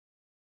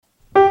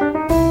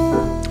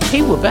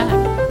Hey, we're back.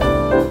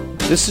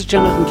 This is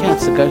Jonathan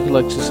Katz, the guy who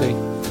likes to say,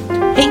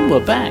 hey,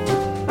 we're back.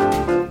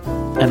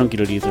 I don't get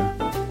it either.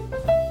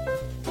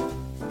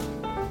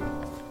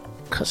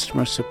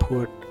 Customer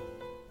support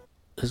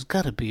has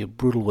got to be a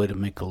brutal way to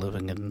make a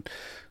living, and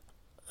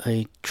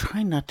I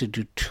try not to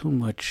do too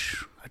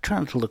much. I try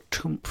not to look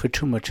for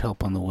too much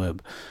help on the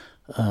web,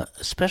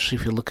 especially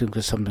if you're looking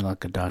for something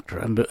like a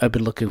doctor. I've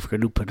been looking for a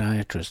new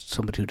podiatrist,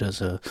 somebody who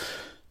does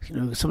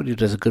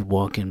a good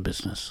walk-in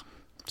business.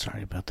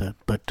 Sorry about that,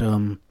 but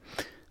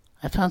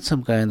I found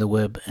some guy on the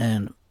web,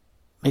 and it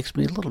makes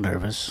me a little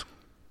nervous.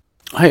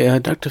 Hi,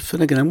 Dr.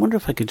 Finnegan. I wonder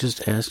if I could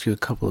just ask you a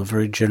couple of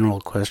very general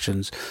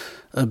questions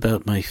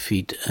about my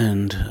feet.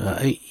 And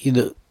I've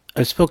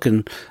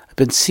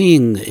been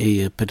seeing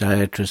a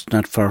podiatrist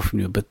not far from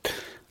you, but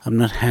I'm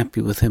not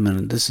happy with him,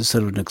 and this is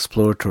sort of an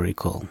exploratory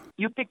call.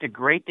 You picked a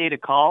great day to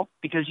call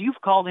because you've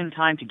called in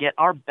time to get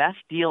our best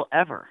deal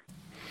ever.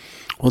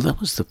 Well,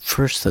 that was the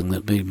first thing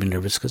that made me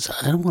nervous, because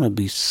I don't want to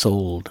be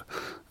sold.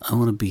 I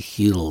want to be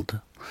healed.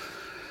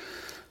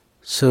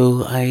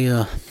 So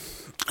I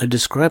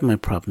described my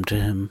problem to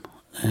him,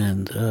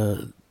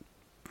 and,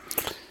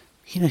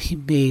 he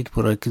made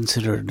what I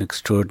consider an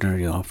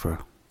extraordinary offer.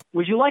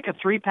 Would you like a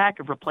 3-pack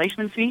of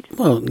replacement feet?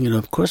 Well,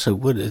 of course I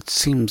would. It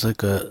seems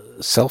like a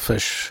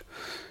selfish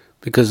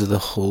because of the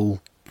whole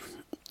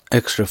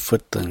extra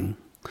foot thing.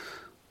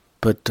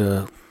 But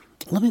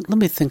let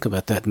me think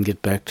about that and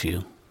get back to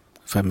you,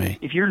 if I may.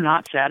 If you're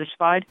not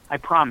satisfied, I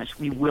promise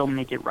we will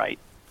make it right.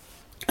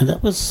 And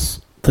that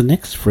was the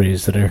next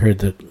phrase that I heard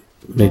that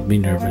made me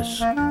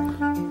nervous.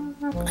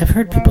 I've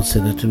heard people say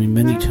that to me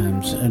many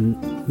times,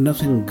 and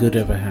nothing good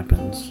ever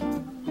happens.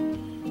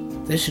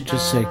 They should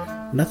just say,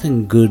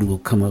 nothing good will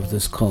come of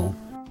this call.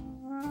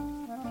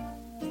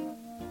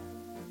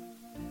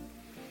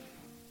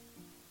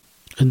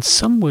 In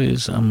some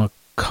ways, I'm a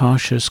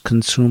cautious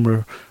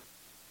consumer,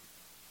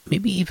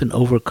 maybe over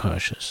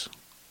overcautious.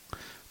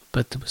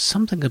 But there was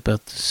something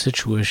about the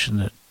situation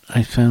that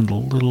I found a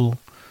little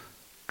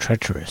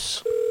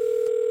treacherous.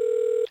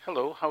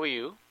 Hello, how are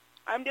you?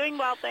 I'm doing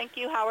well, thank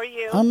you. How are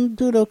you? I'm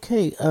doing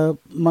okay.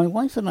 My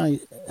wife and I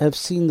have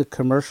seen the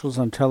commercials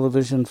on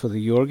television for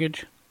the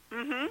Yorgage.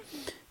 Mm-hmm.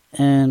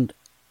 And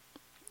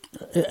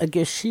I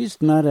guess she's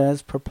not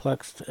as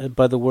perplexed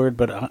by the word,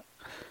 but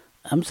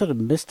I'm sort of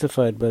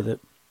mystified by the...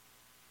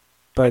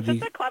 It's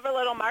just a clever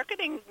little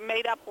marketing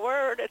made-up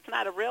word. It's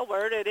not a real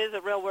word. It is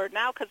a real word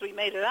now because we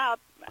made it up,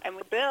 and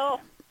we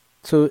bill.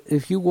 So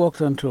if you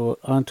walked onto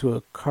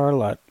a car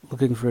lot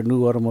looking for a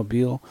new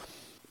automobile,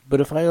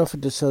 but if I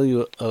offered to sell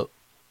you a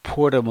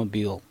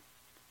Portamobile,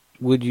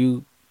 would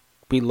you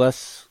be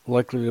less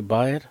likely to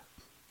buy it?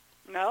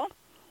 No.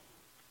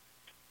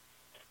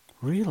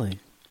 Really?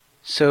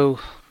 So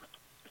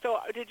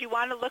did you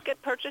want to look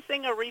at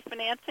purchasing or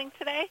refinancing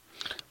today?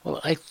 Well,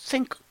 I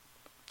think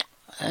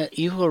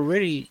you've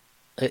already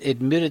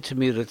admitted to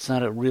me that it's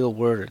not a real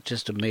word, it's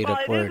just a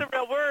made-up word. Well, it is a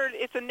real word.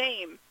 It's a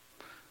name.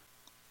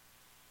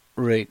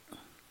 Right.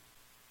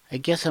 I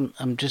guess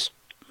I'm just...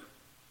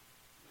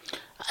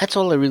 That's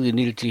all I really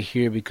needed to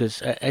hear,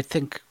 because I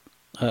think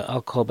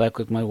I'll call back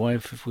with my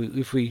wife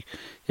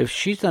if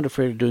she's not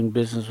afraid of doing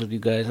business with you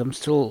guys. I'm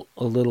still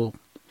a little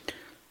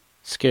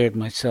scared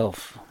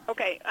myself.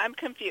 Okay, I'm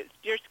confused.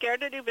 You're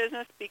scared to do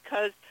business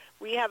because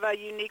we have a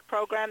unique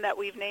program that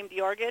we've named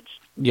Yorgage?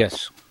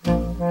 Yes.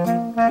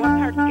 What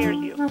part scares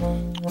you?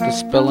 The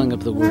spelling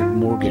of the word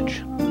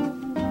mortgage.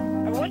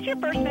 What's your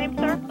first name,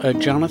 sir?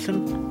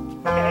 Jonathan.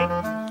 Okay.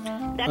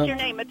 That's your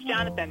name. It's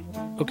Jonathan.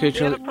 Okay, We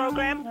have a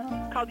program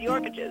called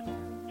Yorgages.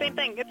 Same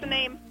thing. It's a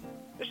name.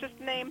 It's just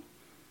a name.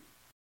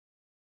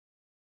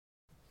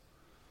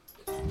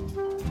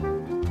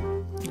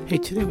 Hey,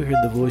 today we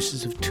heard the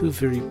voices of two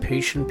very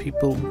patient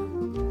people.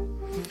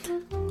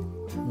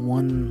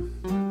 One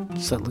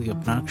slightly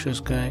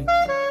obnoxious guy.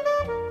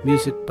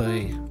 Music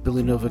by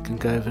Billy Novick and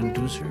Guy Van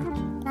Duser.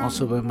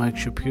 Also by Mike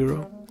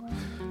Shapiro.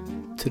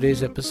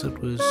 Today's episode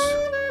was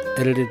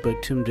edited by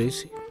Tim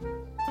Dacey.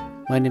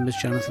 My name is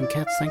Jonathan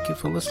Katz. Thank you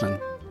for listening.